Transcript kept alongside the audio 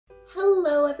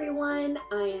Hello everyone,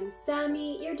 I am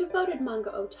Sammy, your devoted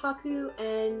manga otaku,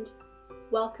 and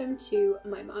welcome to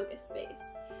my manga space.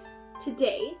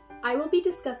 Today, I will be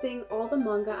discussing all the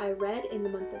manga I read in the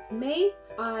month of May.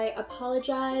 I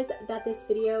apologize that this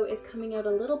video is coming out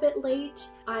a little bit late.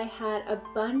 I had a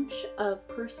bunch of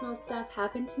personal stuff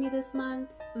happen to me this month.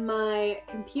 My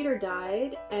computer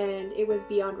died and it was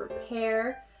beyond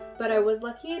repair, but I was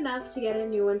lucky enough to get a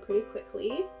new one pretty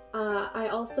quickly. I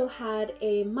also had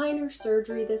a minor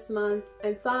surgery this month.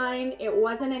 I'm fine, it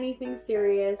wasn't anything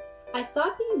serious. I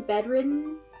thought being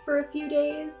bedridden for a few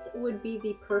days would be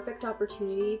the perfect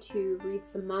opportunity to read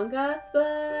some manga,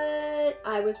 but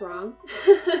I was wrong.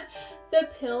 The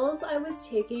pills I was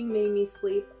taking made me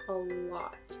sleep a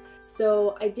lot,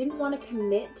 so I didn't want to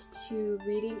commit to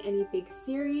reading any big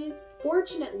series.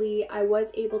 Fortunately, I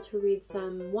was able to read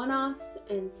some one-offs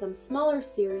and some smaller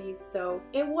series, so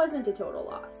it wasn't a total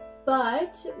loss.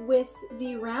 But with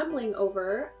the rambling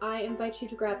over, I invite you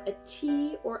to grab a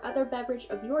tea or other beverage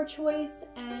of your choice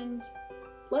and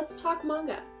let's talk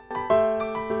manga.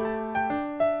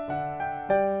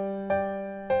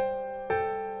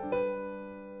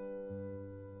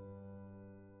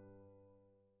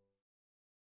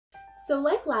 So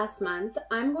like last month,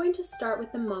 I'm going to start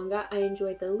with the manga I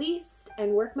enjoyed the least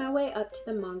and work my way up to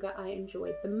the manga I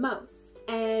enjoyed the most.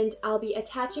 And I'll be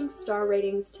attaching star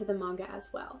ratings to the manga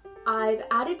as well. I've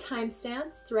added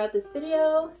timestamps throughout this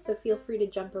video, so feel free to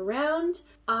jump around.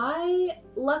 I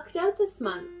lucked out this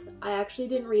month. I actually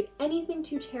didn't read anything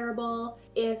too terrible.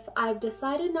 If I've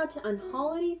decided not to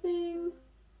unhaul anything,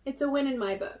 it's a win in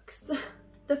my books.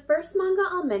 The first manga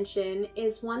I'll mention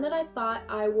is one that I thought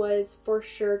I was for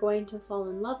sure going to fall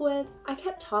in love with. I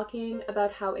kept talking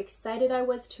about how excited I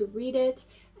was to read it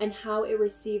and how it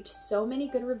received so many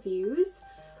good reviews.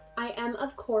 I am,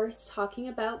 of course, talking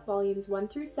about volumes 1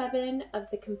 through 7 of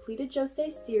the completed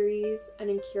Josei series, An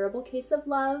Incurable Case of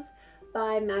Love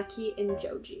by Maki and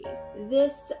Enjoji.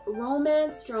 This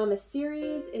romance drama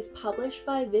series is published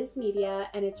by Viz Media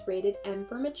and it's rated M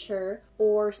for mature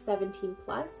or 17+.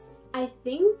 I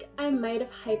think I might have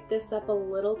hyped this up a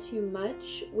little too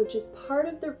much, which is part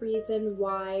of the reason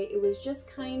why it was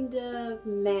just kind of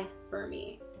meh for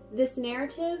me. This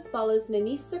narrative follows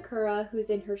Nanise Sakura, who's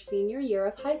in her senior year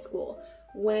of high school,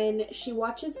 when she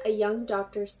watches a young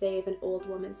doctor save an old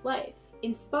woman's life.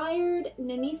 Inspired,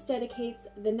 Nanise dedicates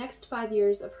the next 5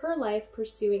 years of her life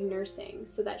pursuing nursing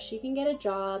so that she can get a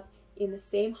job in the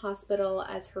same hospital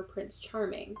as her Prince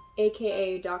Charming,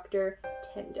 aka Dr.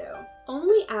 Tendo.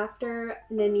 Only after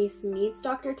Nanise meets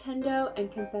Dr. Tendo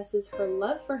and confesses her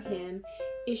love for him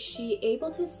is she able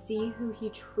to see who he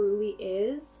truly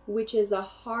is, which is a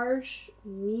harsh,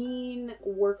 mean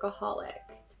workaholic.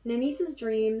 Nanise's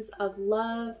dreams of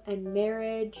love and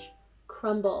marriage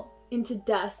crumble into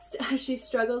dust as she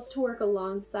struggles to work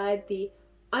alongside the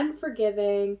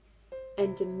unforgiving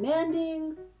and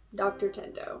demanding Dr.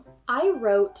 Tendo. I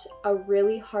wrote a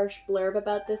really harsh blurb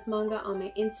about this manga on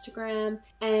my Instagram,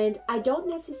 and I don't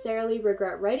necessarily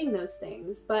regret writing those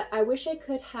things, but I wish I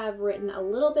could have written a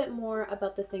little bit more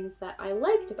about the things that I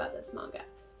liked about this manga.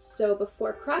 So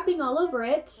before crapping all over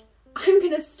it, I'm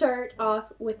gonna start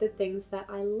off with the things that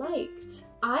I liked.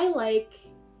 I like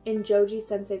Enjoji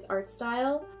sensei's art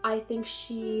style. I think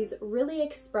she's really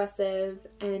expressive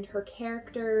and her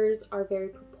characters are very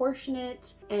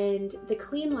proportionate and the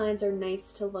clean lines are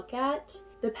nice to look at.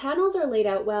 The panels are laid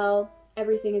out well,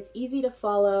 everything is easy to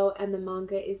follow, and the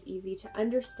manga is easy to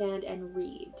understand and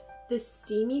read. The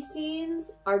steamy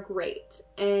scenes are great,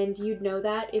 and you'd know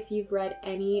that if you've read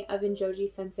any of Enjoji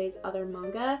sensei's other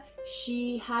manga.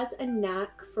 She has a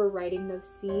knack for writing those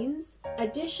scenes.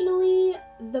 Additionally,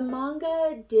 the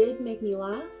manga did make me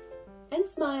laugh and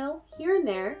smile here and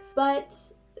there, but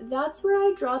that's where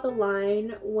I draw the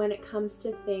line when it comes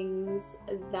to things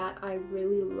that I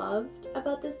really loved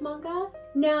about this manga.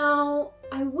 Now,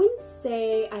 I wouldn't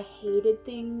say I hated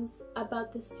things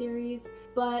about this series,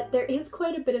 but there is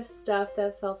quite a bit of stuff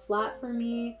that fell flat for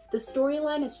me. The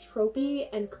storyline is tropey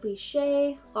and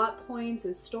cliche, plot points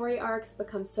and story arcs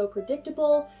become so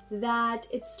predictable that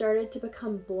it started to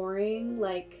become boring,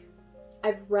 like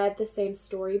I've read the same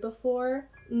story before.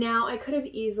 Now, I could have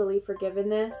easily forgiven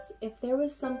this if there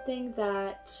was something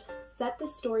that set the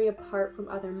story apart from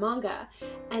other manga,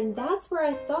 and that's where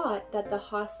I thought that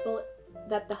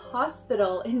the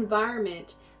hospital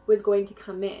environment was going to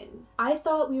come in. I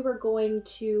thought we were going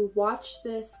to watch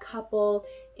this couple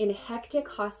in a hectic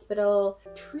hospital,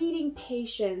 treating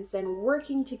patients and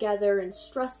working together in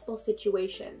stressful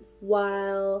situations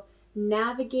while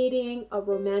navigating a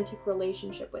romantic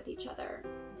relationship with each other.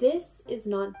 This is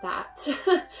not that.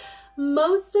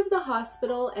 Most of the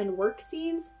hospital and work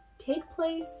scenes take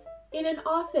place in an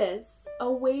office,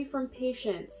 away from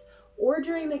patients, or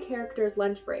during the characters'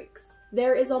 lunch breaks.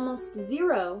 There is almost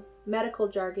zero medical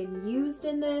jargon used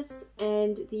in this,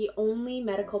 and the only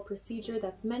medical procedure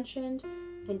that's mentioned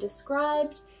and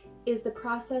described is the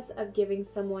process of giving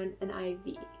someone an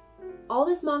IV. All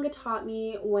this manga taught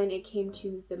me when it came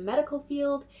to the medical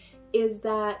field is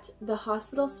that the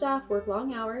hospital staff work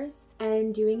long hours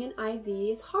and doing an IV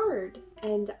is hard,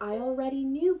 and I already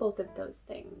knew both of those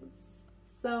things.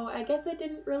 So I guess I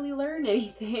didn't really learn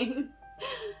anything.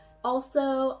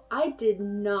 Also, I did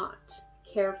not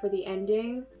care for the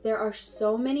ending. There are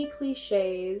so many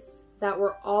cliches that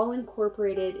were all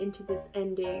incorporated into this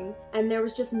ending, and there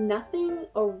was just nothing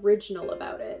original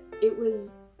about it. It was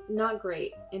not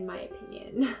great, in my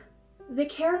opinion. The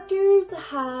characters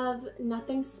have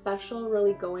nothing special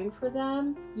really going for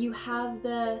them. You have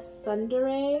the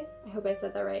tsundere, I hope I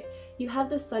said that right. You have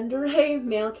the tsundere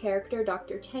male character,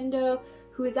 Dr. Tendo,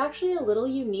 who is actually a little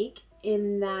unique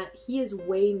in that he is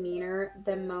way meaner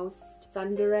than most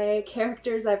tsundere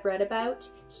characters I've read about.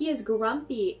 He is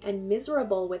grumpy and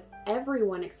miserable with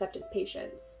everyone except his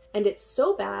patients. And it's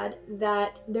so bad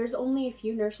that there's only a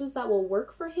few nurses that will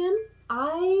work for him.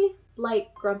 I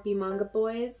like grumpy manga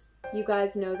boys, you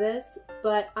guys know this,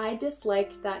 but I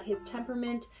disliked that his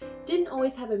temperament didn't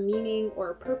always have a meaning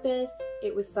or a purpose.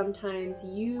 It was sometimes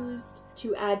used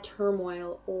to add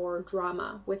turmoil or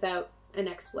drama without an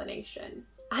explanation.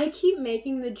 I keep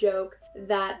making the joke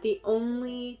that the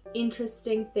only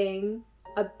interesting thing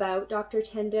about Dr.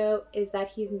 Tendo is that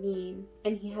he's mean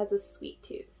and he has a sweet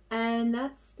tooth. And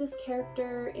that's this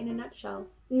character in a nutshell.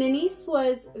 Nanise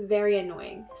was very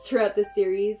annoying throughout the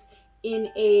series in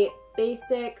a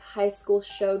basic high school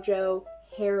shoujo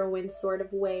heroine sort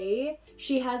of way.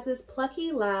 She has this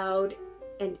plucky, loud,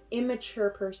 and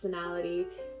immature personality.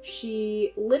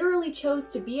 She literally chose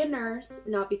to be a nurse,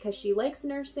 not because she likes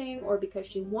nursing or because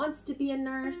she wants to be a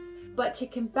nurse, but to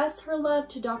confess her love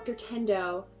to Dr.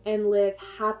 Tendo and live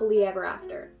happily ever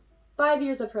after. 5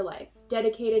 years of her life,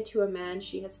 dedicated to a man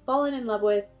she has fallen in love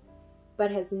with,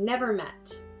 but has never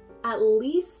met. At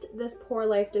least this poor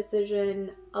life decision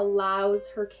allows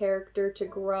her character to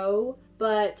grow,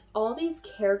 but all these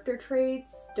character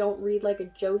traits don't read like a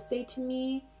josei to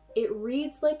me. It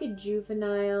reads like a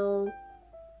juvenile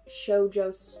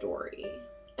shoujo story.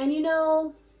 And you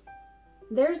know,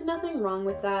 there's nothing wrong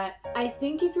with that. I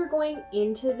think if you're going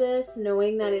into this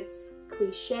knowing that it's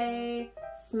cliche,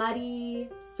 smutty,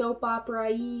 soap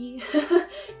opera-y,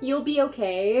 you'll be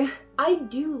okay. I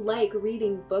do like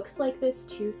reading books like this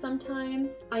too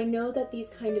sometimes. I know that these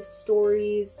kind of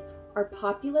stories are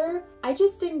popular. I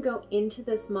just didn't go into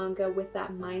this manga with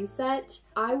that mindset.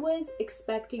 I was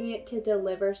expecting it to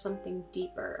deliver something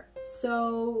deeper.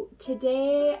 So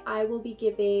today I will be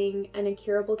giving an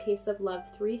Incurable Case of Love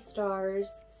 3 stars,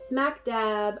 smack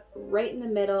dab right in the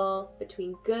middle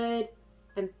between good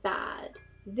and bad.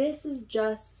 This is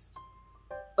just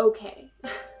okay.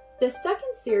 The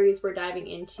second series we're diving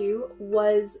into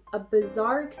was a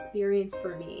bizarre experience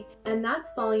for me, and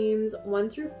that's volumes 1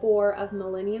 through 4 of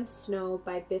Millennium Snow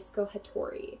by Bisco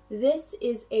Hatori. This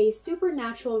is a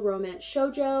supernatural romance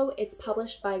shoujo. It's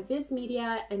published by Viz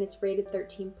Media and it's rated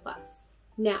 13+.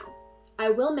 Now,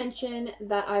 I will mention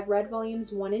that I've read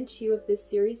volumes 1 and 2 of this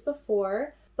series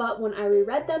before, but when I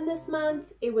reread them this month,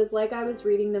 it was like I was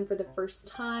reading them for the first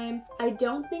time. I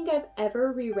don't think I've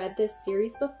ever reread this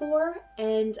series before,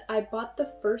 and I bought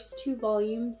the first 2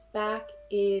 volumes back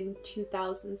in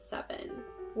 2007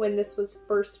 when this was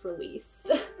first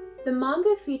released. The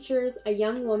manga features a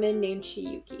young woman named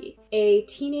Kyousuke, a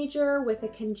teenager with a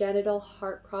congenital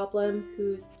heart problem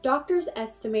whose doctors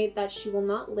estimate that she will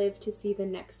not live to see the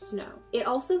next snow. It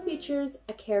also features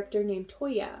a character named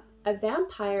Toya, a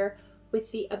vampire with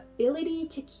the ability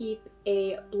to keep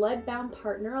a blood-bound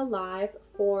partner alive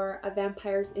for a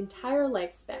vampire's entire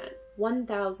lifespan,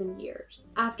 1,000 years.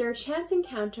 After a chance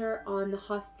encounter on the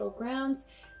hospital grounds,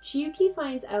 Kyousuke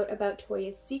finds out about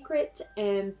Toya's secret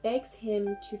and begs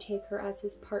him to take her as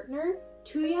his partner.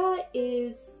 Toya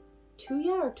is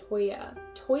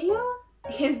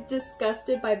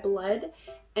disgusted by blood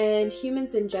and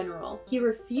humans in general. He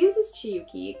refuses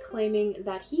Kyousuke, claiming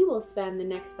that he will spend the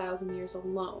next 1,000 years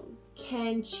alone.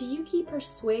 Can Kyousuke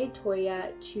persuade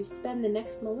Toya to spend the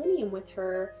next millennium with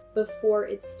her before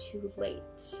it's too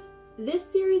late? This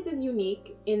series is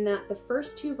unique in that the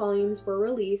first 2 volumes were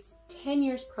released 10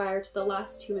 years prior to the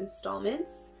last 2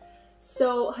 installments.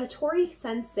 So Hatori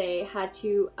Sensei had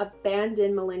to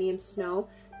abandon Millennium Snow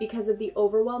because of the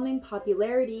overwhelming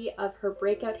popularity of her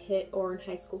breakout hit Ouran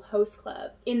High School Host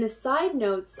Club. In the side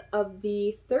notes of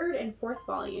the 3rd and 4th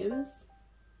volumes,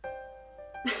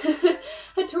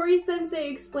 Hatori sensei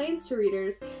explains to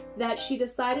readers that she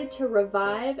decided to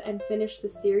revive and finish the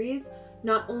series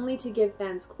not only to give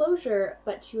fans closure,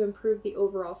 but to improve the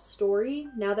overall story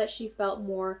now that she felt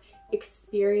more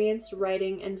experienced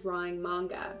writing and drawing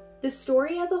manga. The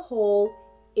story as a whole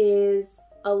is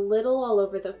a little all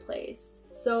over the place.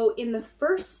 So in the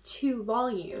first 2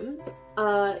 volumes,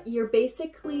 you're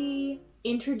basically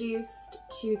introduced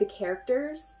to the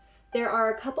characters. There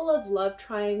are a couple of love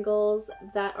triangles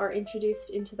that are introduced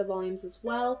into the volumes as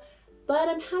well, but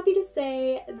I'm happy to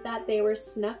say that they were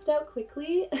snuffed out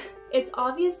quickly. It's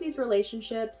obvious these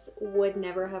relationships would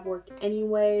never have worked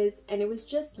anyways, and it was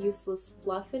just useless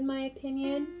fluff in my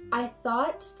opinion. I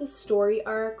thought the story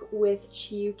arc with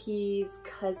Chiyuki's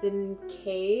cousin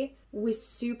Kei was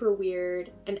super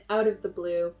weird and out of the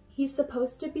blue. He's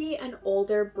supposed to be an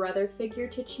older brother figure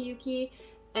to Chiyuki,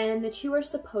 and the two are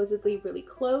supposedly really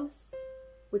close,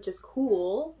 which is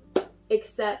cool,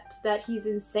 except that he's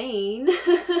insane.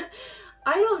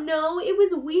 I don't know, it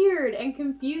was weird and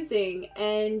confusing,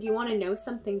 and you want to know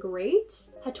something great?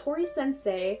 Hatori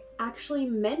sensei actually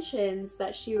mentions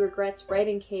that she regrets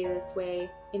writing Kei this way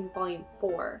in volume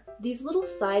 4. These little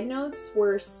side notes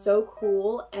were so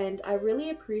cool, and I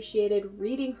really appreciated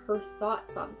reading her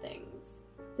thoughts on things.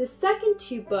 The second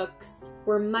 2 books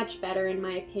were much better in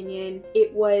my opinion.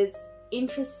 It was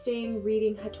interesting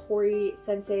reading Hatori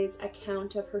sensei's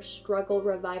account of her struggle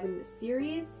reviving the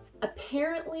series.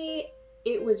 Apparently,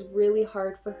 it was really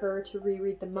hard for her to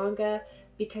reread the manga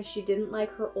because she didn't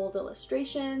like her old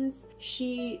illustrations.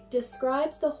 She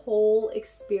describes the whole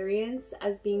experience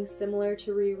as being similar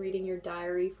to rereading your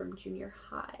diary from junior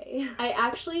high. I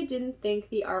actually didn't think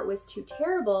the art was too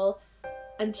terrible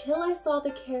until I saw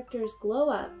the characters glow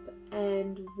up,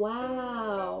 and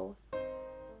wow,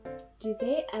 do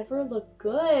they ever look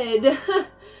good?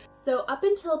 So up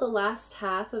until the last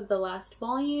half of the last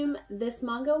volume, this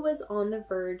manga was on the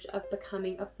verge of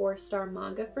becoming a 4-star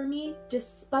manga for me,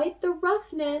 despite the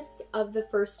roughness of the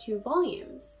first 2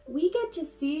 volumes. We get to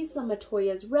see some of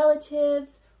Toya's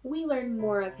relatives, we learn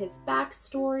more of his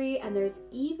backstory, and there's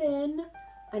even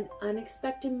an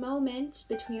unexpected moment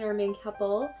between our main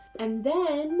couple, and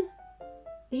then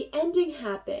the ending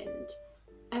happened,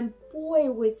 and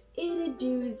boy was it a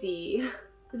doozy.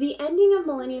 The ending of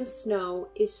Millennium Snow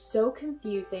is so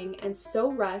confusing and so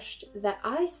rushed that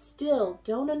I still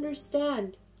don't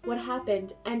understand what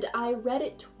happened, and I read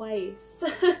it twice.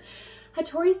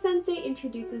 Hatori sensei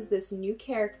introduces this new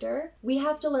character. We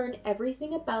have to learn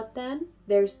everything about them.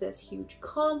 There's this huge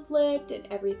conflict and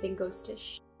everything goes to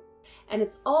shit. And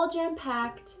it's all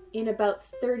jam-packed in about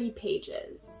 30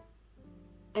 pages.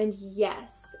 And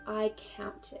yes, I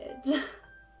counted.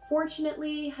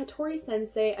 Fortunately, Hatori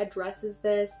sensei addresses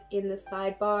this in the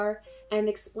sidebar and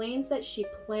explains that she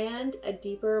planned a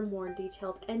deeper, more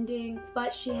detailed ending,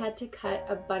 but she had to cut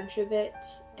a bunch of it,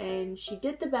 and she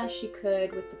did the best she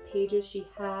could with the pages she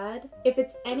had. If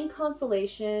it's any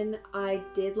consolation, I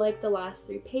did like the last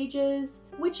 3 pages,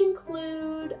 which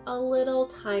include a little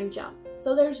time jump,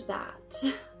 so there's that.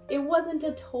 It wasn't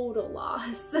a total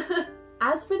loss.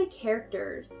 As for the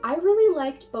characters, I really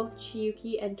liked both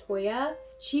Chiyuki and Toya.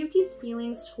 Chiyuki's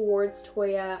feelings towards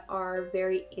Toya are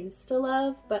very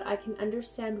insta-love, but I can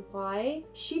understand why.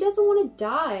 She doesn't want to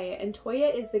die, and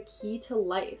Toya is the key to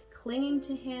life. Clinging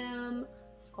to him,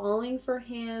 falling for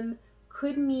him,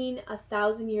 could mean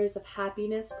 1,000 years of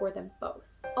happiness for them both.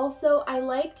 Also, I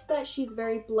liked that she's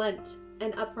very blunt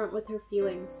and upfront with her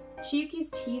feelings. Chiyuki's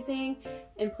teasing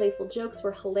and playful jokes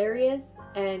were hilarious,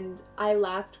 and I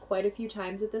laughed quite a few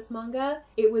times at this manga.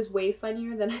 It was way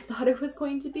funnier than I thought it was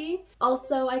going to be.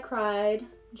 Also, I cried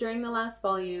during the last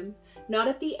volume. Not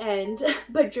at the end,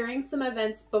 but during some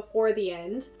events before the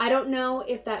end. I don't know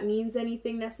if that means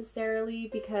anything necessarily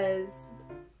because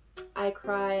I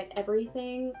cry at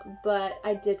everything, but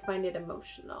I did find it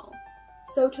emotional.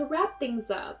 So to wrap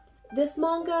things up, this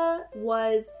manga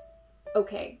was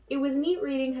okay. It was neat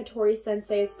reading Hatori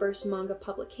sensei's first manga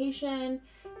publication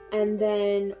and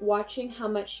then watching how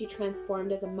much she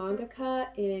transformed as a mangaka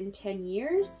in 10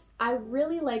 years. I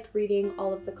really liked reading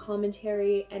all of the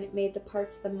commentary, and it made the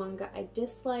parts of the manga I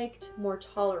disliked more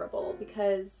tolerable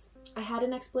because I had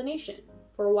an explanation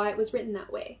for why it was written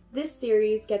that way. This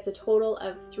series gets a total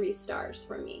of 3 stars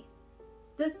from me.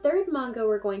 The third manga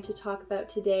we're going to talk about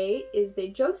today is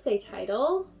the josei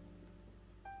title.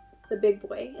 It's a big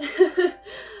boy.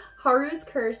 Haru's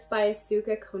Curse by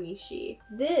Asuka Konishi.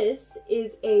 This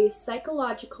is a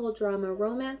psychological drama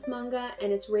romance manga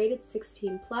and it's rated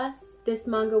 16+. This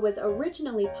manga was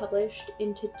originally published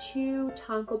into 2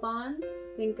 tankobons,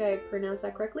 I think I pronounced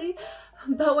that correctly,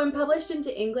 but when published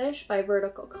into English by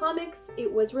Vertical Comics,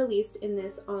 it was released in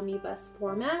this omnibus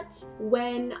format.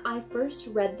 When I first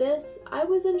read this, I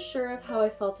was unsure of how I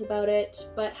felt about it,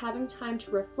 but having time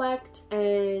to reflect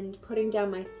and putting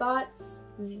down my thoughts,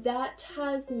 that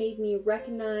has made me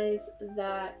recognize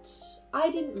that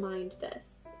I didn't mind this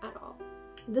at all.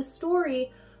 The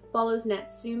story follows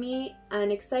Natsumi, an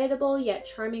excitable yet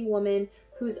charming woman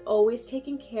who's always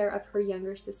taking care of her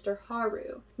younger sister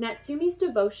Haru. Natsumi's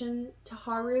devotion to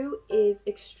Haru is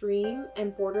extreme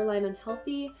and borderline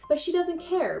unhealthy, but she doesn't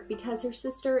care because her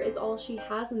sister is all she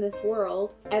has in this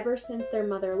world ever since their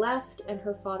mother left and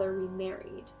her father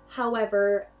remarried.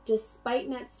 However, despite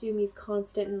Natsumi's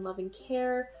constant and loving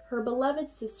care, her beloved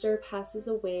sister passes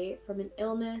away from an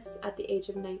illness at the age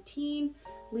of 19,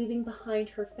 leaving behind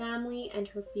her family and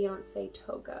her fiancé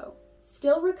Togo.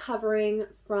 Still recovering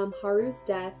from Haru's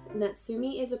death,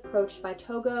 Natsumi is approached by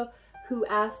Togo, who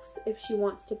asks if she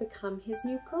wants to become his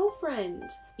new girlfriend.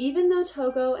 Even though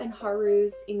Togo and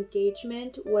Haru's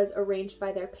engagement was arranged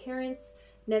by their parents,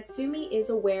 Natsumi is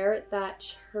aware that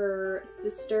her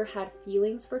sister had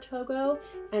feelings for Togo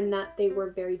and that they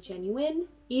were very genuine.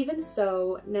 Even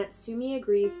so, Natsumi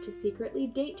agrees to secretly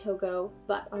date Togo,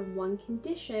 but on one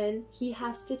condition: he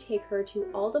has to take her to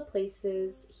all the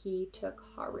places he took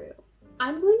Haru.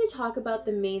 I'm going to talk about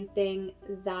the main thing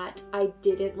that I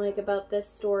didn't like about this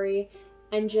story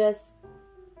and just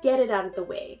get it out of the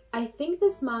way. I think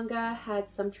this manga had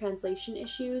some translation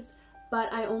issues,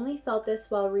 but I only felt this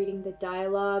while reading the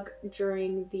dialogue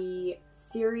during the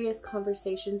serious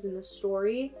conversations in the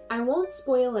story. I won't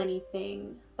spoil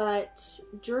anything, but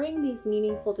during these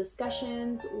meaningful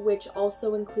discussions, which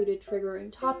also included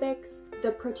triggering topics,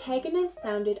 the protagonist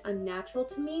sounded unnatural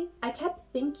to me. I kept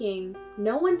thinking,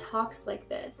 no one talks like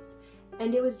this,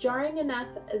 and it was jarring enough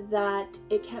that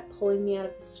it kept pulling me out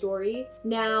of the story.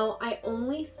 Now, I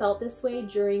only felt this way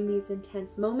during these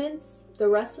intense moments. The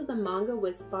rest of the manga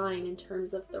was fine in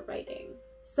terms of the writing.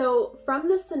 So from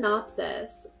the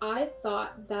synopsis, I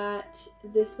thought that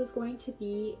this was going to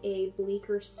be a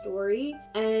bleaker story,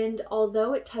 and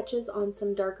although it touches on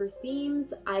some darker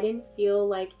themes, I didn't feel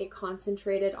like it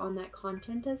concentrated on that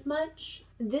content as much.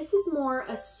 This is more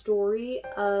a story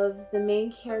of the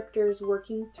main characters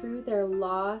working through their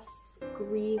loss,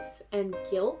 grief, and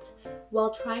guilt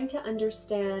while trying to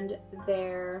understand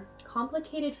their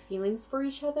complicated feelings for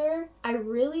each other. I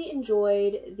really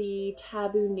enjoyed the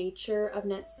taboo nature of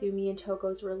Natsumi and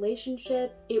Togo's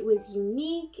relationship. It was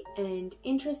unique and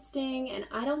interesting, and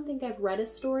I don't think I've read a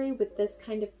story with this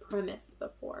kind of premise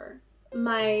before.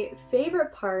 My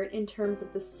favorite part in terms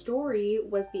of the story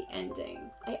was the ending.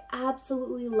 I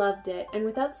absolutely loved it, and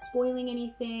without spoiling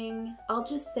anything, I'll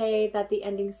just say that the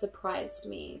ending surprised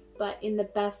me, but in the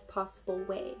best possible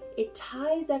way. It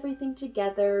ties everything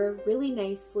together really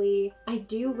nicely. I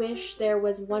do wish there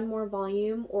was one more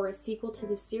volume or a sequel to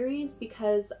the series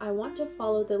because I want to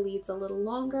follow the leads a little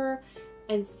longer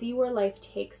and see where life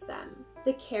takes them.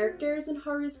 The characters in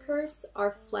Haru's Curse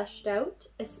are fleshed out,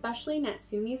 especially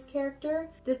Natsumi's character.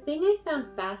 The thing I found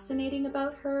fascinating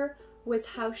about her was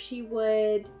how she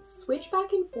would switch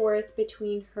back and forth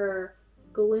between her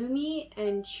gloomy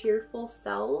and cheerful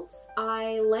selves.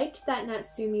 I liked that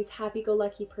Natsumi's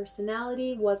happy-go-lucky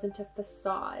personality wasn't a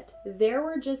facade. There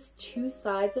were just two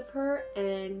sides of her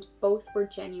and both were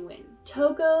genuine.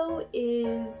 Togo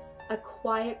is a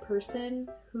quiet person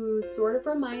who sort of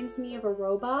reminds me of a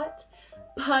robot,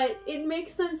 but it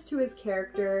makes sense to his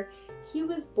character. He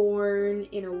was born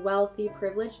in a wealthy,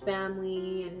 privileged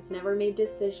family and has never made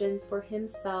decisions for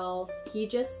himself. He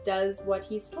just does what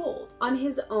he's told. On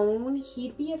his own,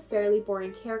 he'd be a fairly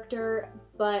boring character,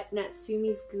 but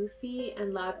Natsumi's goofy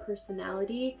and loud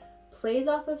personality plays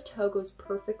off of Togo's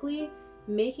perfectly,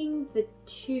 making the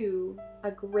two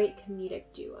a great comedic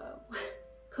duo.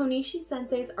 Konishi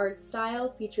Sensei's art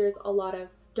style features a lot of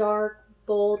dark,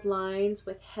 bold lines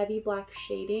with heavy black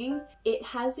shading. It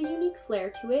has a unique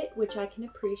flair to it, which I can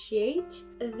appreciate.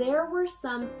 There were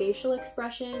some facial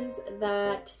expressions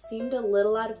that seemed a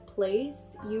little out of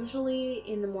place, usually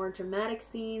in the more dramatic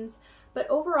scenes, but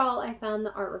overall I found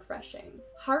the art refreshing.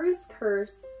 Haru's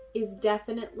Curse is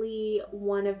definitely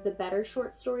one of the better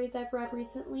short stories I've read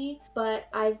recently, but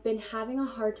I've been having a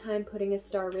hard time putting a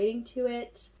star rating to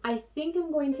it. I think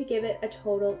I'm going to give it a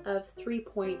total of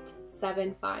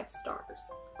 3.75 stars.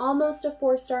 Almost a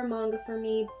 4-star manga for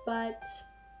me, but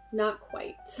not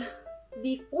quite.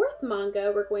 The fourth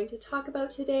manga we're going to talk about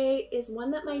today is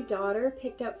one that my daughter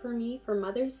picked up for me for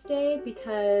Mother's Day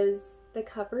because the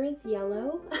cover is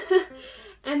yellow.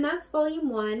 And that's volume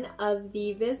 1 of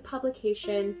the Viz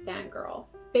publication Fangirl.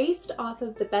 Based off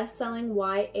of the best-selling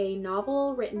YA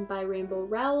novel written by Rainbow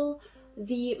Rowell,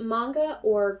 the manga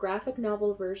or graphic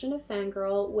novel version of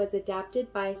Fangirl was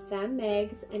adapted by Sam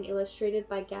Meggs and illustrated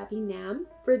by Gabi Nam.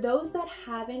 For those that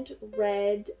haven't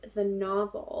read the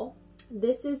novel,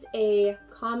 this is a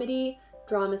comedy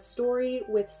drama story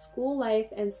with school life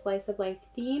and slice of life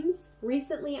themes.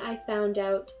 Recently I found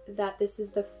out that this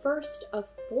is the first of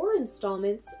 4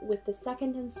 installments, with the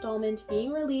second installment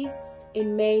being released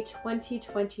in May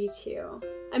 2022.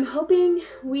 I'm hoping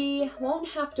we won't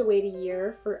have to wait a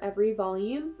year for every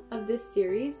volume of this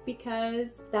series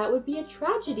because that would be a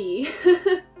tragedy.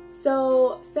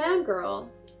 So Fangirl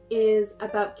is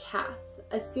about Kath,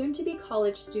 a soon-to-be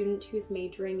college student who's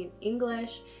majoring in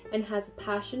English and has a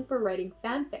passion for writing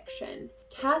fan fiction.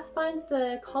 Kath finds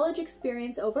the college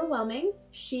experience overwhelming.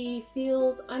 She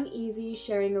feels uneasy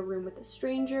sharing a room with a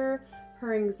stranger.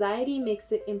 Her anxiety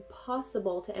makes it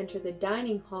impossible to enter the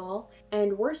dining hall,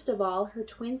 and worst of all, her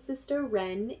twin sister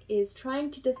Ren is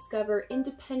trying to discover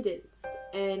independence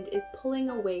and is pulling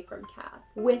away from Kath.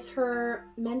 With her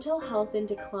mental health in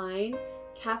decline,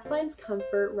 Kath finds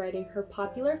comfort writing her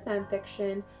popular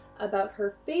fanfiction about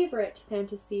her favorite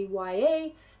fantasy YA,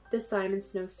 the Simon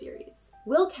Snow series.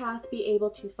 Will Kath be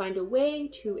able to find a way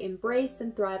to embrace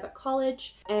and thrive at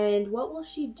college? And what will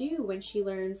she do when she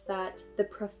learns that the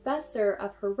professor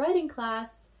of her writing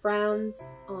class frowns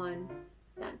on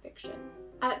fanfiction?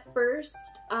 At first,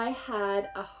 I had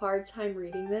a hard time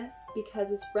reading this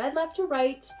because it's read left to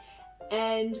right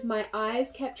and my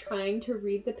eyes kept trying to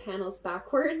read the panels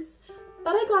backwards.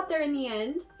 But I got there in the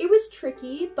end. It was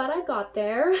tricky, but I got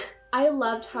there. I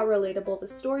loved how relatable the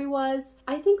story was.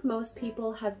 I think most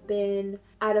people have been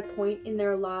at a point in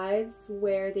their lives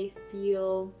where they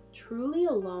feel truly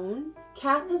alone.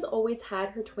 Kath has always had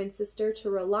her twin sister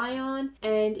to rely on,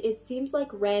 and it seems like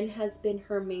Ren has been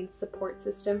her main support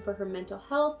system for her mental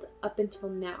health up until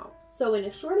now. So in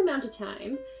a short amount of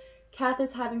time, Kath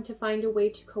is having to find a way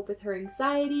to cope with her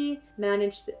anxiety,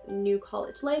 manage the new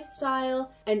college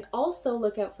lifestyle, and also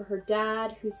look out for her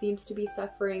dad, who seems to be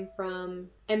suffering from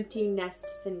empty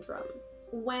nest syndrome.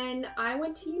 When I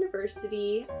went to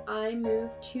university, I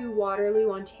moved to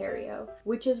Waterloo, Ontario,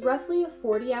 which is roughly a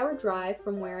 40-hour drive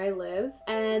from where I live,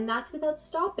 and that's without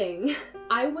stopping.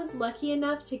 I was lucky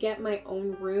enough to get my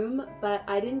own room, but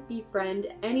I didn't befriend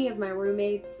any of my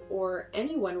roommates or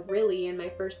anyone really in my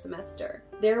first semester.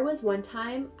 There was one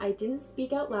time I didn't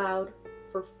speak out loud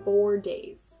for 4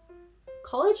 days.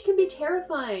 College can be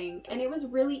terrifying, and it was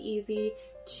really easy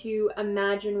to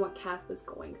imagine what Kath was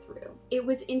going through. It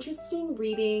was interesting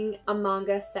reading a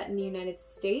manga set in the United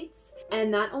States,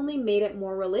 and that only made it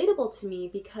more relatable to me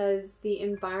because the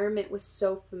environment was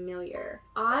so familiar.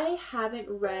 I haven't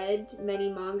read many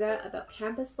manga about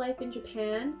campus life in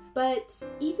Japan, but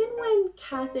even when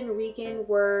Kath and Regan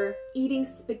were eating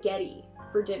spaghetti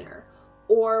for dinner,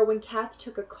 or when Kath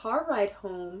took a car ride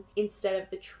home instead of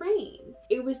the train,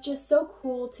 it was just so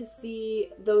cool to see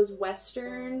those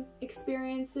Western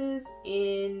experiences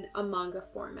in a manga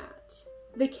format.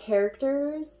 The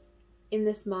characters in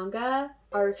this manga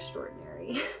are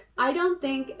extraordinary. I don't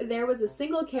think there was a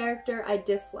single character I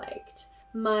disliked.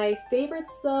 My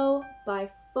favorites though, by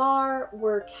far,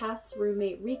 were Kath's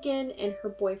roommate Regan and her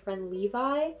boyfriend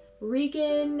Levi.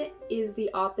 Regan is the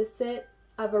opposite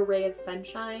of a ray of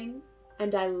sunshine,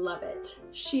 and I love it.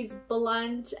 She's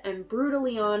blunt and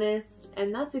brutally honest,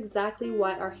 and that's exactly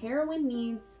what our heroine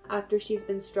needs after she's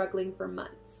been struggling for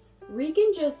months.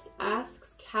 Regan just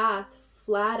asks Kath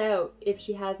flat out if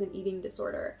she has an eating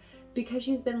disorder, because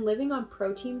she's been living on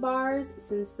protein bars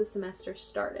since the semester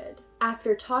started.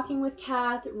 After talking with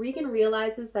Kath, Regan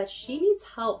realizes that she needs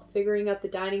help figuring out the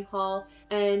dining hall,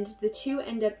 and the two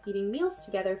end up eating meals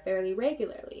together fairly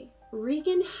regularly.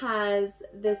 Regan has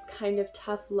this kind of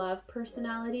tough love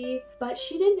personality, but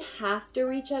she didn't have to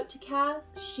reach out to Kath.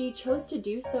 She chose to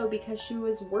do so because she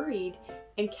was worried,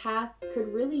 and Kath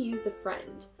could really use a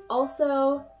friend.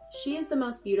 Also, she is the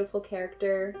most beautiful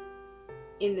character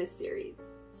in this series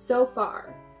so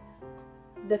far.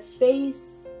 The face,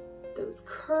 those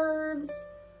curves.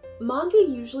 Manga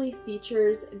usually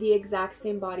features the exact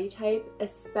same body type,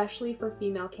 especially for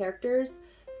female characters,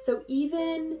 so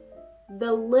even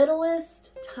the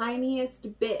littlest,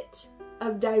 tiniest bit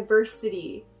of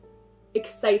diversity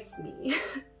excites me.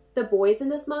 The boys in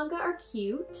this manga are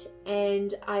cute,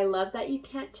 and I love that you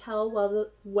can't tell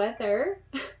whether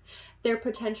they're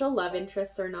potential love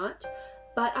interests or not,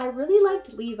 but I really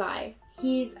liked Levi.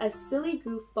 He's a silly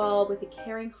goofball with a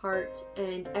caring heart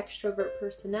and extrovert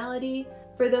personality.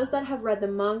 For those that have read the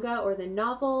manga or the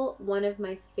novel, one of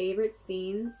my favorite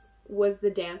scenes was the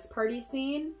dance party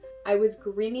scene. I was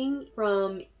grinning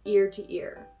from ear to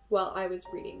ear while I was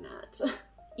reading that.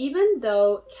 Even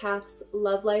though Kath's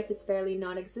love life is fairly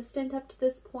non-existent up to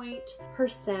this point, her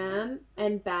Sam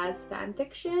and Baz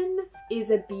fanfiction is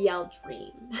a BL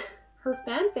dream. Her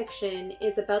fanfiction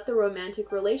is about the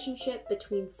romantic relationship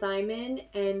between Simon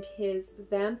and his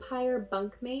vampire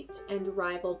bunkmate and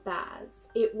rival Baz.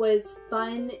 It was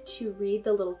fun to read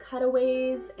the little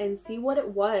cutaways and see what it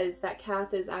was that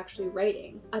Kath is actually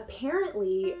writing.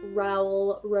 Apparently,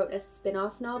 Rowell wrote a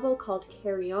spin-off novel called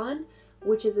Carry On,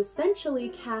 which is essentially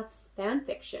Kath's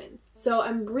fanfiction. So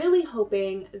I'm really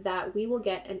hoping that we will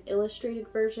get an illustrated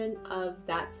version of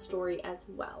that story as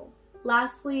well.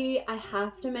 Lastly, I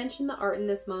have to mention the art in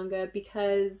this manga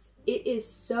because it is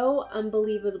so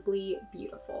unbelievably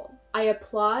beautiful. I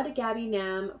applaud Gabi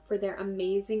Nam for their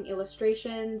amazing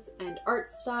illustrations and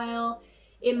art style.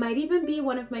 It might even be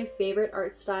one of my favorite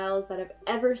art styles that I've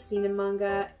ever seen in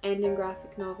manga and in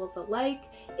graphic novels alike.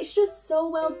 It's just so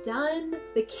well done.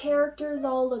 The characters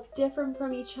all look different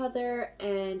from each other,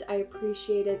 and I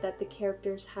appreciated that the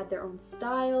characters had their own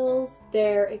styles.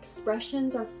 Their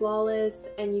expressions are flawless,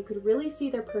 and you could really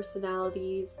see their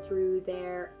personalities through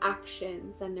their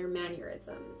actions and their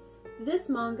mannerisms. This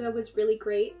manga was really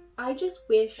great. I just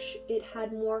wish it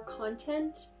had more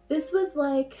content. This was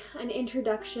like an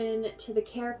introduction to the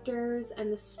characters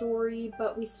and the story,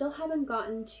 but we still haven't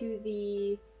gotten to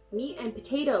the meat and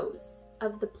potatoes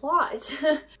of the plot.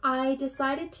 I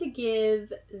decided to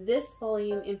give this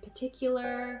volume in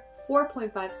particular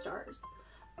 4.5 stars.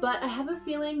 But I have a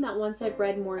feeling that once I've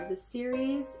read more of the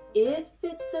series, if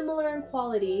it's similar in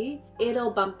quality,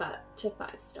 it'll bump up to 5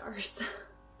 stars.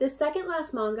 The second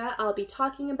last manga I'll be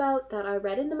talking about that I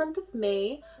read in the month of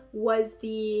May was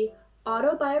the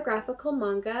autobiographical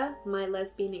manga, My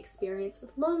Lesbian Experience with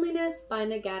Loneliness by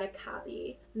Nagata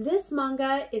Kabi. This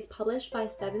manga is published by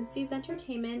 7 Seas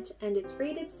Entertainment and it's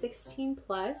rated 16+,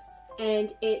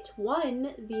 and it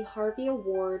won the Harvey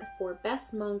Award for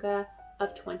Best Manga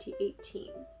of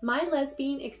 2018. My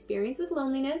Lesbian Experience with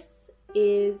Loneliness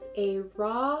is a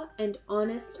raw and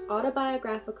honest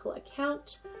autobiographical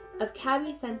account of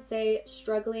Kabi sensei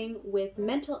struggling with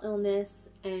mental illness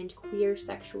and queer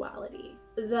sexuality.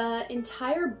 The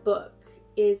entire book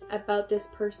is about this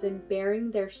person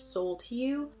bearing their soul to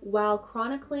you while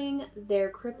chronicling their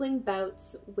crippling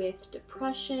bouts with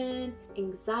depression,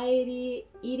 anxiety,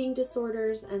 eating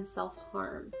disorders, and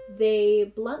self-harm.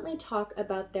 They bluntly talk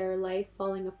about their life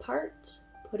falling apart,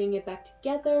 putting it back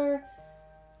together,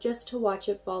 just to watch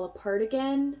it fall apart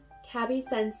again. Kabi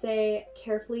sensei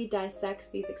carefully dissects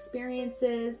these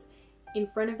experiences in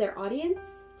front of their audience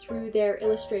through their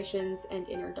illustrations and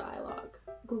inner dialogue.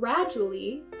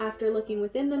 Gradually, after looking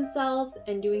within themselves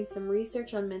and doing some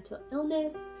research on mental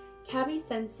illness, Kabi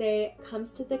sensei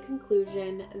comes to the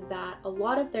conclusion that a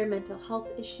lot of their mental health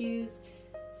issues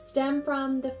stem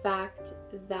from the fact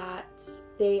that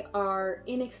they are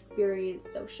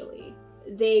inexperienced socially.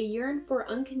 They yearn for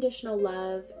unconditional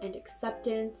love and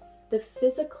acceptance, the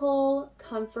physical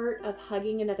comfort of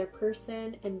hugging another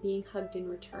person and being hugged in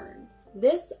return.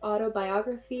 This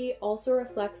autobiography also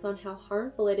reflects on how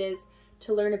harmful it is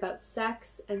to learn about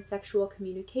sex and sexual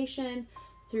communication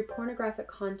through pornographic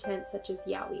content such as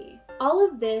yaoi. All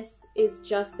of this is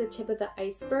just the tip of the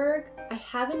iceberg. I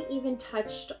haven't even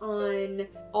touched on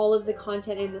all of the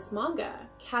content in this manga.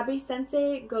 Kabi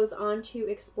sensei goes on to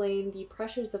explain the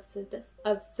pressures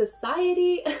of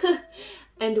society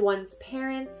and one's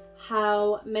parents,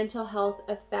 how mental health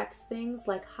affects things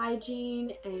like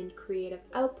hygiene and creative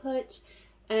output,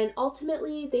 and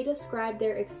ultimately they describe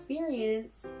their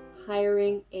experience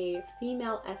hiring a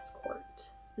female escort.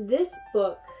 This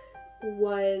book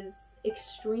was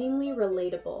extremely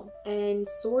relatable and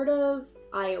sort of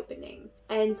eye-opening,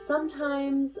 and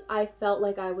sometimes I felt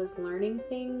like I was learning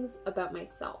things about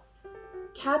myself.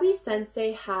 Kabi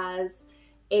sensei has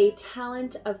a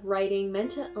talent of writing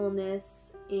mental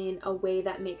illness in a way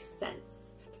that makes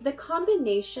sense. The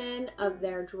combination of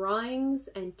their drawings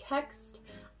and text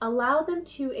allow them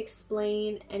to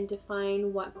explain and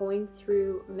define what going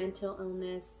through mental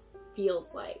illness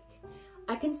feels like.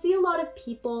 I can see a lot of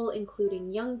people,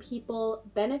 including young people,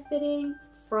 benefiting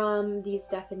from these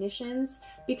definitions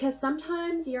because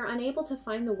sometimes you're unable to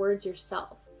find the words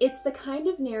yourself. It's the kind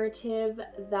of narrative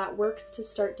that works to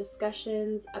start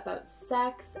discussions about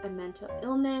sex and mental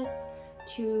illness,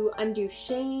 to undo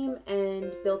shame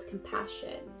and build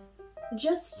compassion.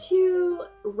 Just to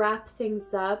wrap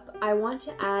things up, I want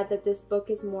to add that this book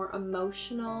is more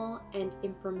emotional and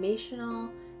informational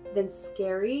than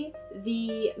scary.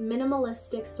 The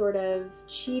minimalistic sort of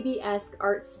chibi-esque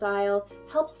art style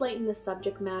helps lighten the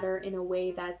subject matter in a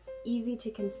way that's easy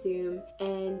to consume,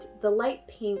 and the light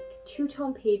pink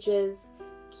two-tone pages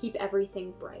keep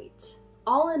everything bright.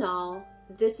 All in all,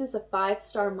 this is a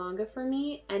 5-star manga for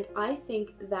me, and I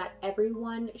think that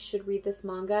everyone should read this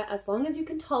manga as long as you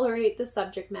can tolerate the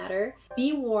subject matter.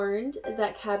 Be warned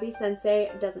that Kabi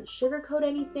sensei doesn't sugarcoat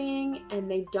anything,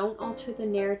 and they don't alter the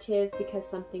narrative because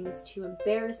something is too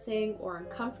embarrassing or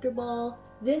uncomfortable.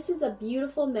 This is a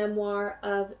beautiful memoir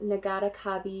of Nagata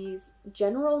Kabi's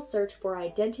general search for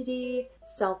identity,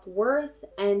 self-worth,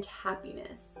 and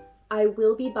happiness. I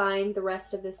will be buying the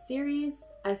rest of this series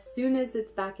as soon as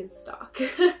it's back in stock.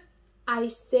 I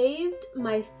saved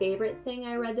my favorite thing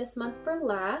I read this month for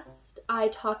last. I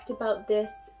talked about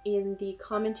this in the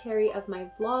commentary of my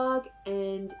vlog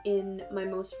and in my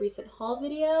most recent haul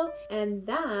video, and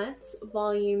that's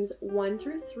volumes 1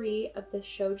 through 3 of the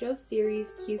shoujo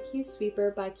series QQ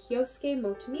Sweeper by Kyousuke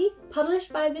Motomi.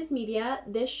 Published by Viz Media,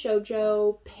 this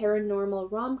shoujo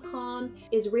paranormal rom-com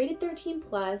is rated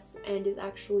 13+ and is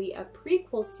actually a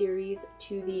prequel series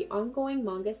to the ongoing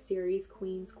manga series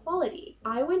Queen's Quality.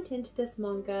 I went into this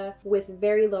manga with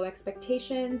very low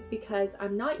expectations because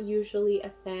I'm not usually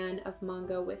a fan of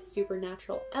manga with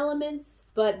supernatural elements,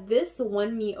 but this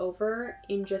won me over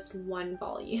in just one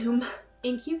volume.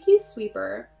 In QQ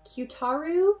Sweeper,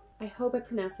 Kyutaru, I hope I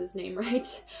pronounced his name right,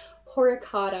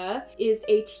 Horikata is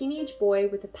a teenage boy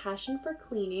with a passion for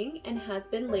cleaning and has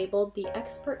been labeled the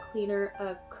expert cleaner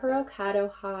of Kurokado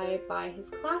High by his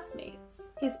classmates.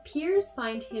 His peers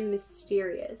find him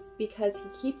mysterious because he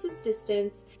keeps his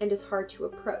distance and is hard to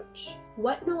approach.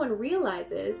 What no one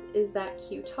realizes is that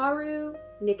Kyutaru,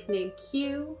 nicknamed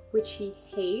Q, which he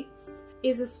hates,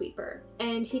 is a sweeper,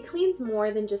 and he cleans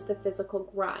more than just the physical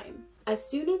grime. As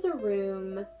soon as a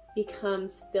room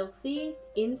becomes filthy,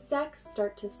 insects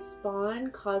start to spawn,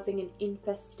 causing an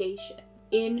infestation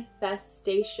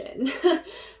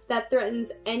that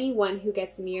threatens anyone who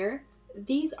gets near.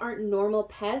 These aren't normal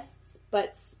pests,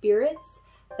 but spirits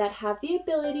that have the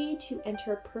ability to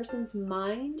enter a person's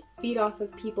mind, feed off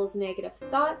of people's negative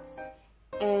thoughts,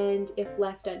 and if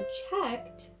left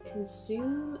unchecked,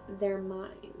 consume their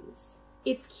minds.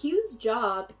 It's Q's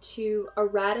job to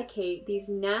eradicate these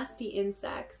nasty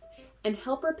insects and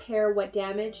help repair what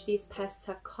damage these pests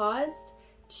have caused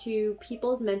to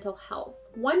people's mental health.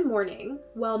 One morning,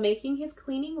 while making his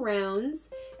cleaning rounds,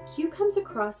 Q comes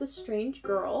across a strange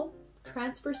girl,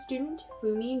 transfer student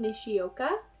Fumi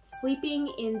Nishioka, sleeping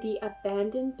in the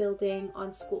abandoned building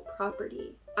on school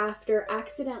property. After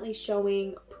accidentally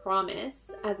showing promise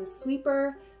as a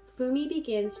sweeper, Fumi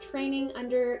begins training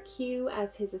under Q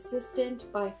as his assistant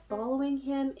by following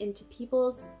him into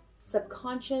people's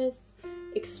subconscious,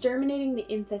 exterminating the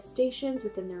infestations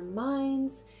within their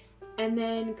minds, and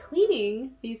then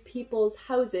cleaning these people's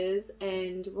houses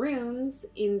and rooms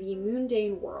in the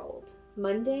mundane world.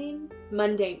 Mundane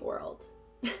world.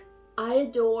 I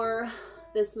adore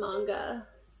this manga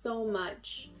so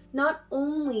much. Not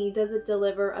only does it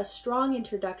deliver a strong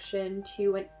introduction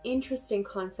to an interesting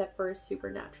concept for a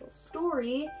supernatural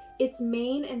story, its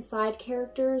main and side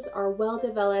characters are well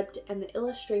developed and the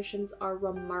illustrations are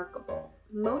remarkable.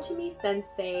 Motomi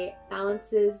sensei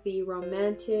balances the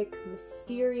romantic,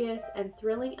 mysterious, and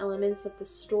thrilling elements of the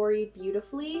story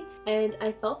beautifully, and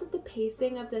I felt that the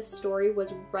pacing of this story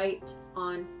was right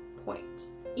on point.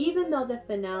 Even though the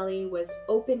finale was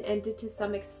open-ended to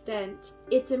some extent,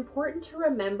 it's important to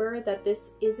remember that this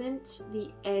isn't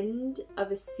the end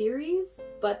of a series,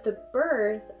 but the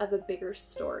birth of a bigger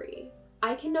story.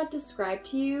 I cannot describe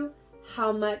to you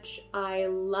how much I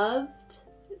loved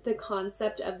the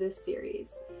concept of this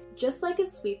series. Just like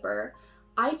a sweeper,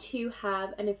 I too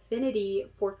have an affinity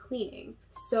for cleaning.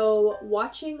 So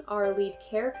watching our lead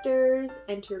characters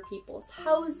enter people's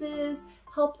houses,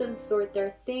 help them sort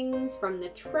their things from the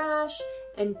trash,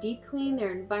 and deep clean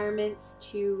their environments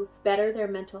to better their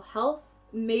mental health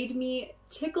made me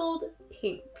tickled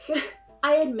pink.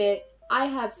 I admit I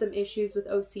have some issues with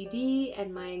OCD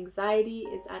and my anxiety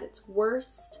is at its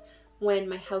worst when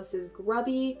my house is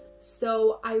grubby,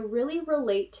 so I really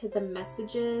relate to the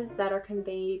messages that are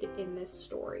conveyed in this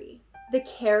story. The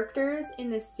characters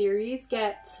in this series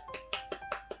get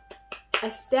a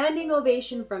standing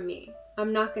ovation from me.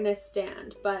 I'm not gonna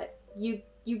stand, but you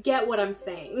get what I'm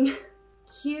saying.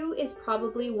 Q is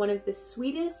probably one of the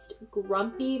sweetest,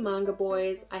 grumpy manga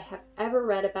boys I have ever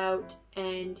read about,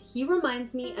 and he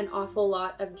reminds me an awful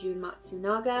lot of Jun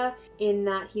Matsunaga in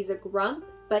that he's a grump,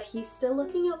 but he's still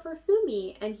looking out for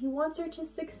Fumi and he wants her to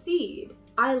succeed.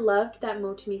 I loved that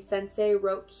Motomi sensei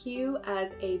wrote Kyu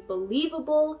as a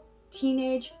believable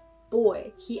teenage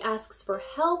boy. He asks for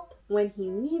help when he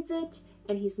needs it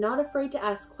and he's not afraid to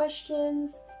ask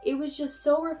questions. It was just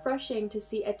so refreshing to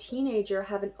see a teenager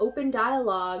have an open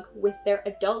dialogue with their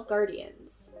adult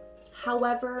guardians.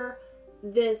 However,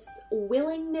 this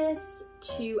willingness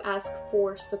to ask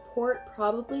for support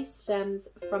probably stems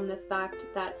from the fact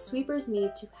that sweepers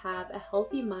need to have a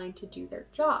healthy mind to do their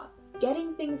job.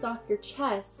 Getting things off your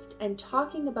chest and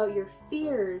talking about your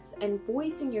fears and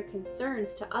voicing your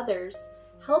concerns to others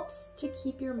helps to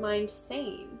keep your mind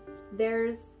sane.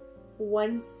 There's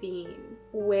one scene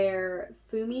where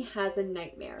Fumi has a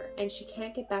nightmare and she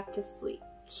can't get back to sleep.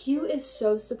 Kyu is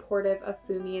so supportive of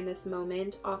Fumi in this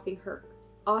moment,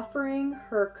 offering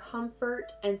her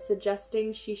comfort and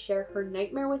suggesting she share her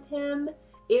nightmare with him.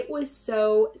 It was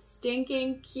so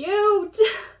stinking cute!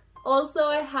 Also,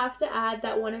 I have to add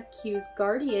that one of Kyu's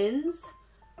guardians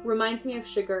reminds me of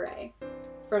Shigure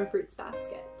from Fruits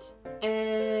Basket,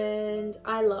 and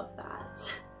I love that.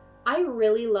 I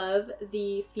really love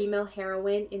the female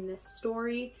heroine in this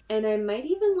story, and I might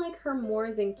even like her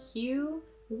more than Kyu,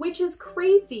 which is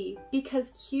crazy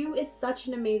because Kyu is such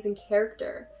an amazing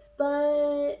character.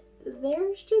 But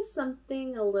there's just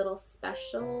something a little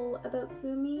special about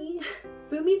Fumi.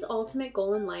 Fumi's ultimate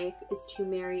goal in life is to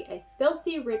marry a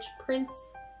filthy rich prince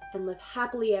and live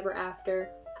happily ever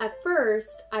after. At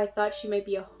first, I thought she might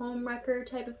be a homewrecker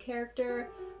type of character,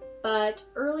 but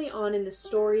early on in the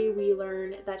story, we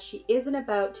learn that she isn't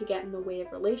about to get in the way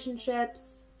of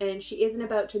relationships, and she isn't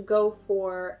about to go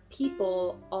for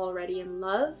people already in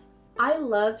love. I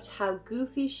loved how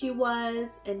goofy she was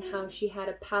and how she had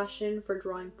a passion for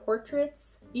drawing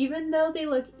portraits. Even though they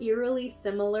look eerily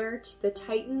similar to the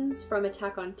Titans from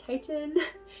Attack on Titan,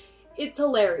 it's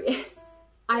hilarious.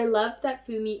 I love that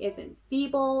Fumi isn't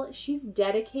feeble, she's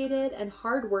dedicated and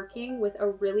hardworking with a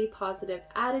really positive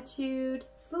attitude.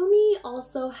 Fumi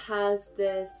also has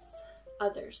this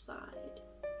other side.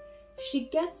 She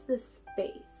gets this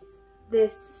face,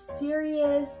 this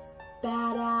serious,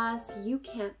 badass, you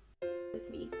can't with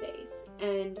me face,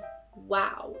 and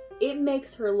wow, it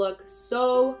makes her look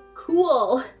so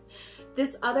cool.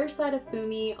 This other side of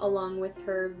Fumi, along with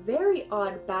her very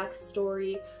odd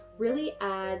backstory, really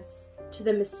adds to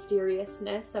the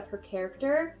mysteriousness of her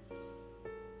character,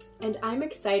 and I'm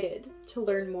excited to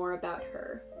learn more about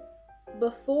her.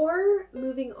 Before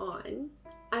moving on,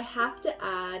 I have to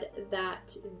add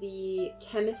that the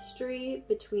chemistry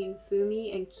between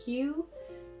Fumi and Kyu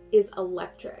is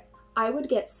electric. I would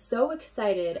get so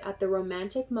excited at the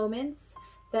romantic moments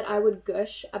that I would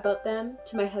gush about them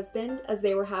to my husband as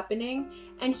they were happening,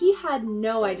 and he had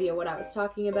no idea what I was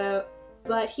talking about,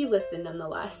 but he listened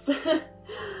nonetheless.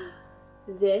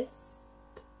 This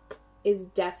is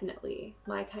definitely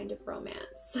my kind of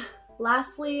romance.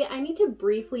 Lastly, I need to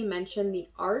briefly mention the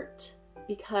art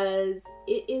because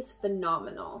it is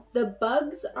phenomenal. The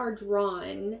bugs are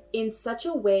drawn in such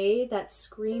a way that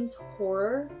screams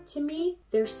horror to me.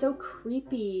 They're so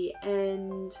creepy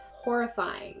and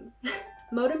horrifying.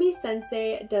 Motomi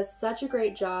sensei does such a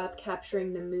great job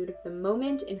capturing the mood of the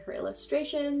moment in her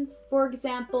illustrations. For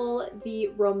example, the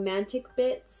romantic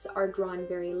bits are drawn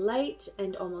very light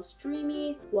and almost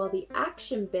dreamy, while the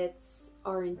action bits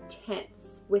are intense,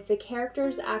 with the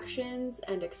characters' actions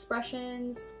and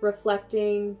expressions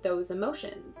reflecting those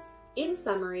emotions. In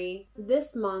summary,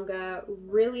 this manga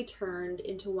really turned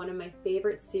into one of my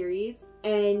favorite series,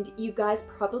 and you guys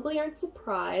probably aren't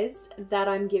surprised that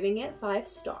I'm giving it 5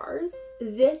 stars.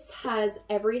 This has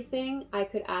everything I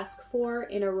could ask for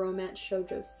in a romance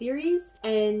shoujo series,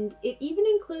 and it even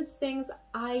includes things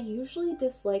I usually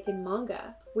dislike in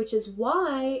manga, which is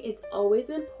why it's always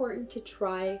important to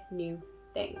try new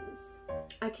things.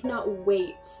 I cannot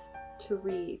wait to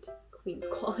read Queen's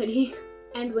Quality.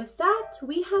 And with that,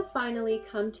 we have finally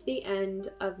come to the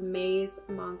end of May's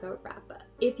manga wrap-up.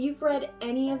 If you've read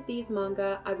any of these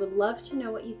manga, I would love to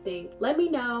know what you think. Let me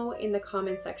know in the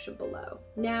comment section below.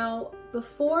 Now,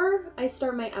 before I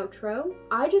start my outro,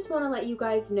 I just want to let you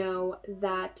guys know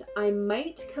that I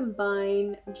might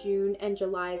combine June and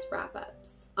July's wrap-ups.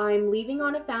 I'm leaving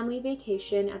on a family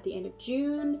vacation at the end of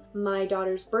June. My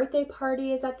daughter's birthday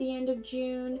party is at the end of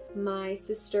June. My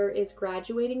sister is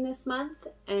graduating this month,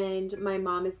 and my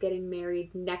mom is getting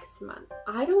married next month.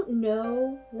 I don't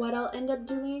know what I'll end up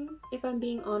doing, if I'm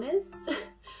being honest,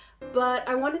 but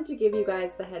I wanted to give you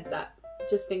guys the heads up,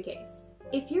 just in case.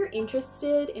 If you're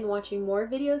interested in watching more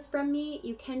videos from me,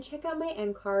 you can check out my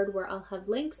end card where I'll have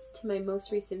links to my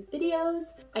most recent videos.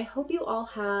 I hope you all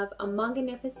have a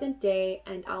manga-nificent day,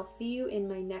 and I'll see you in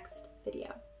my next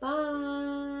video.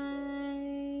 Bye!